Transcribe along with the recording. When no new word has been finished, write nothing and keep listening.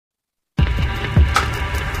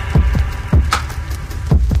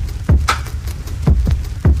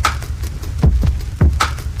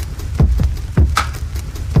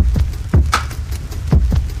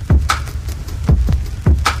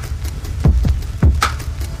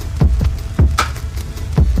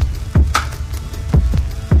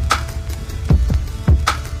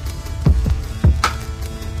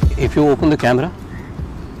you open the camera,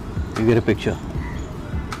 you get a picture.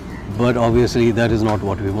 But obviously that is not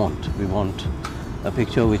what we want. We want a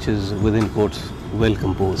picture which is, within quotes, well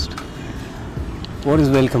composed. What is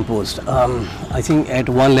well composed? I think at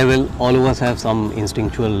one level all of us have some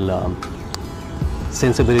instinctual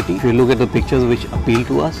sensibility. If you look at the pictures which appeal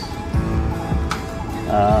to us,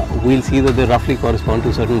 we'll see that they roughly correspond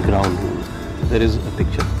to certain ground rules. There is a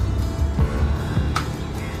picture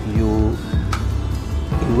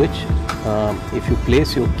in which if you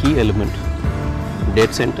place your key element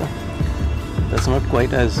dead center, that's not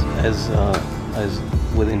quite as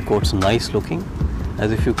within quotes nice looking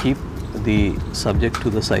as if you keep the subject to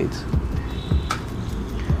the sides.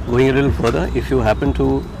 Going a little further, if you happen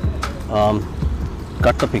to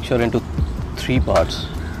cut the picture into 3 parts,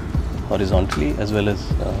 horizontally as well as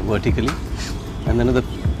vertically, and then at the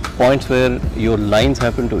points where your lines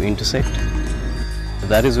happen to intersect,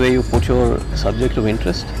 that is where you put your subject of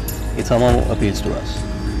interest. It somehow appeals to us.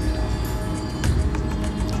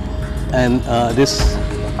 And this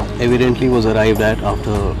evidently was arrived at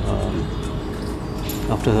after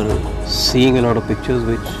seeing a lot of pictures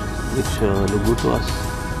which look good to us,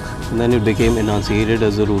 and then it became enunciated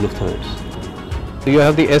as the rule of thirds. You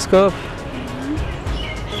have the S-curve,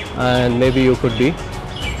 and maybe you could be.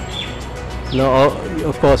 Now,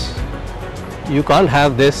 of course, you can't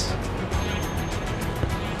have this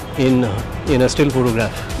in a still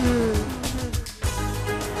photograph.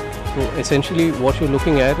 So essentially what you're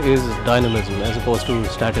looking at is dynamism as opposed to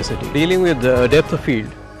staticity. Dealing with the depth of field,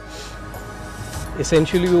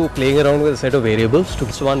 essentially you're playing around with a set of variables, to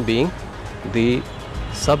this one being the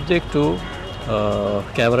subject to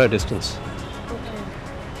camera distance.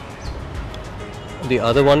 The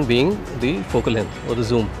other one being the focal length or the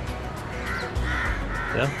zoom.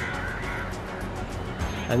 Yeah.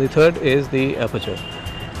 And the third is the aperture.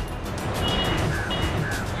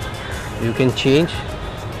 You can change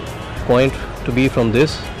point to be from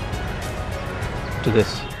this to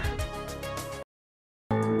this.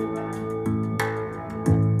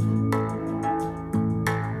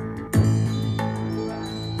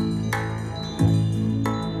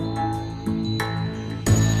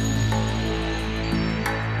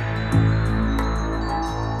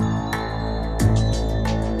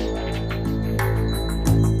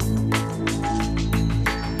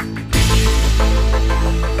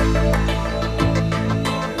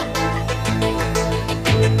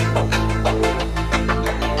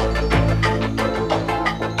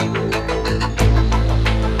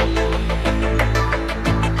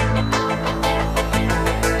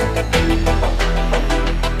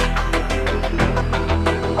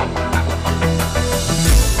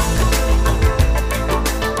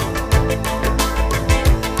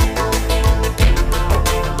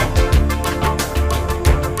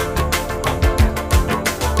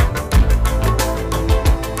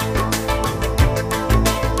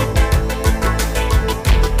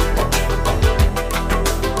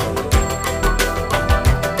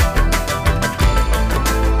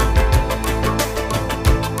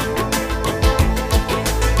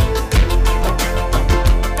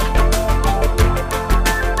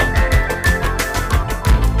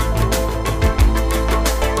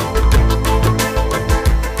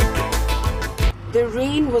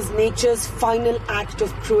 Nature's final act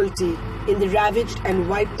of cruelty in the ravaged and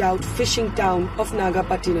wiped out fishing town of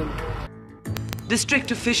Nagapattinam.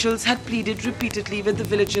 District officials had pleaded repeatedly with the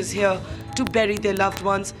villagers here to bury their loved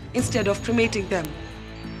ones instead of cremating them.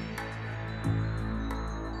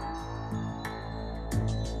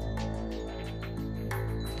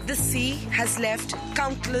 The sea has left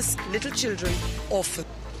countless little children orphaned.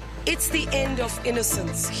 It's the end of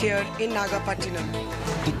innocence here in Nagapattinam.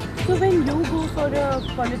 So when you go for a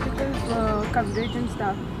political coverage and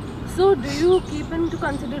stuff, so do you keep into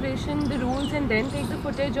consideration the rules and then take the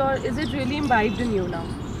footage, or is it really imbibed in you now?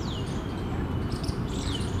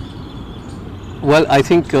 Well, I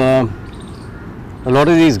think a lot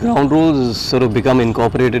of these ground rules sort of become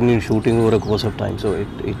incorporated in shooting over a course of time. So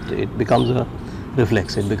it becomes a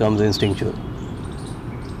reflex, it becomes instinctual.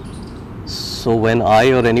 So when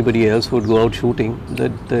I or anybody else would go out shooting,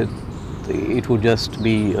 it would just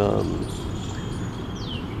be an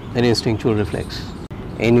instinctual reflex.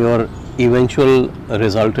 In your eventual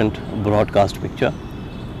resultant broadcast picture,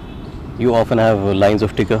 you often have lines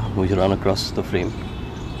of ticker which run across the frame.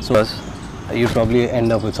 So you probably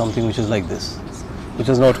end up with something which is like this, which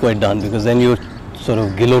is not quite done, because then you're sort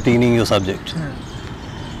of guillotining your subject.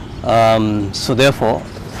 So therefore,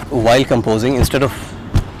 while composing, instead of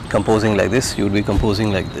composing like this, you would be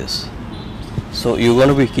composing like this. So you're going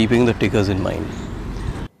to be keeping the tickers in mind.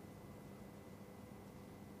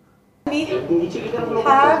 We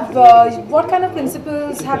have what kind of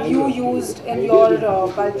principles have you used in your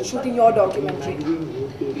while shooting your documentary?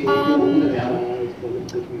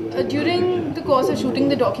 During the course of shooting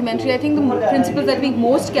the documentary, I think the principles that we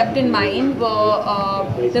most kept in mind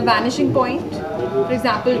were the vanishing point. For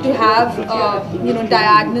example, to have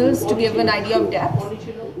diagonals to give an idea of depth.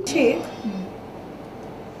 Sheikh,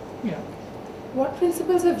 Yeah. what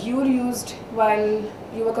principles have you used while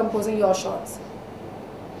you were composing your shots?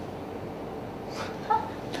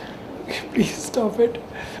 Please stop it.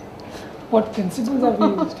 What principles have we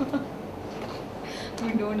used?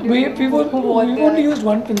 We only used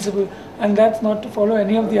one principle, and that's not to follow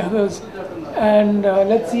any of the others. And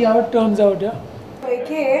let's see how it turns out. Yeah.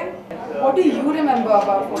 Okay, what do you remember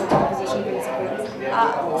about photo composition principles?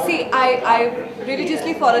 See, I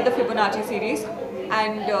religiously follow the Fibonacci series,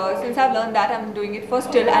 and since I've learned that, I'm doing it for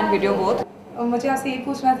still and video both. मुझे आपसे ये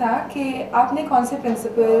पूछना था कि आपने कौन से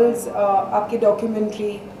principles आपके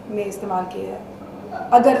डॉक्यूमेंट्री में इस्तेमाल किए हैं,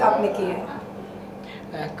 अगर आपने किए हैं?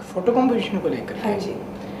 फोटो कंपोजिशन को लेकर हाँ जी।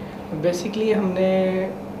 बेसिकली हमने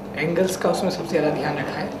एंगल्स का उसमें सबसे ज़्यादा ध्यान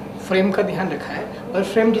रखा है, फ्रेम का ध्यान रखा है, और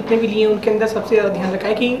फ्रेम जितने भी लिए उनके अंदर सबसे ज़्यादा ध्यान रखा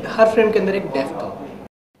है कि हर फ्रेम के अंदर एक डेप्थ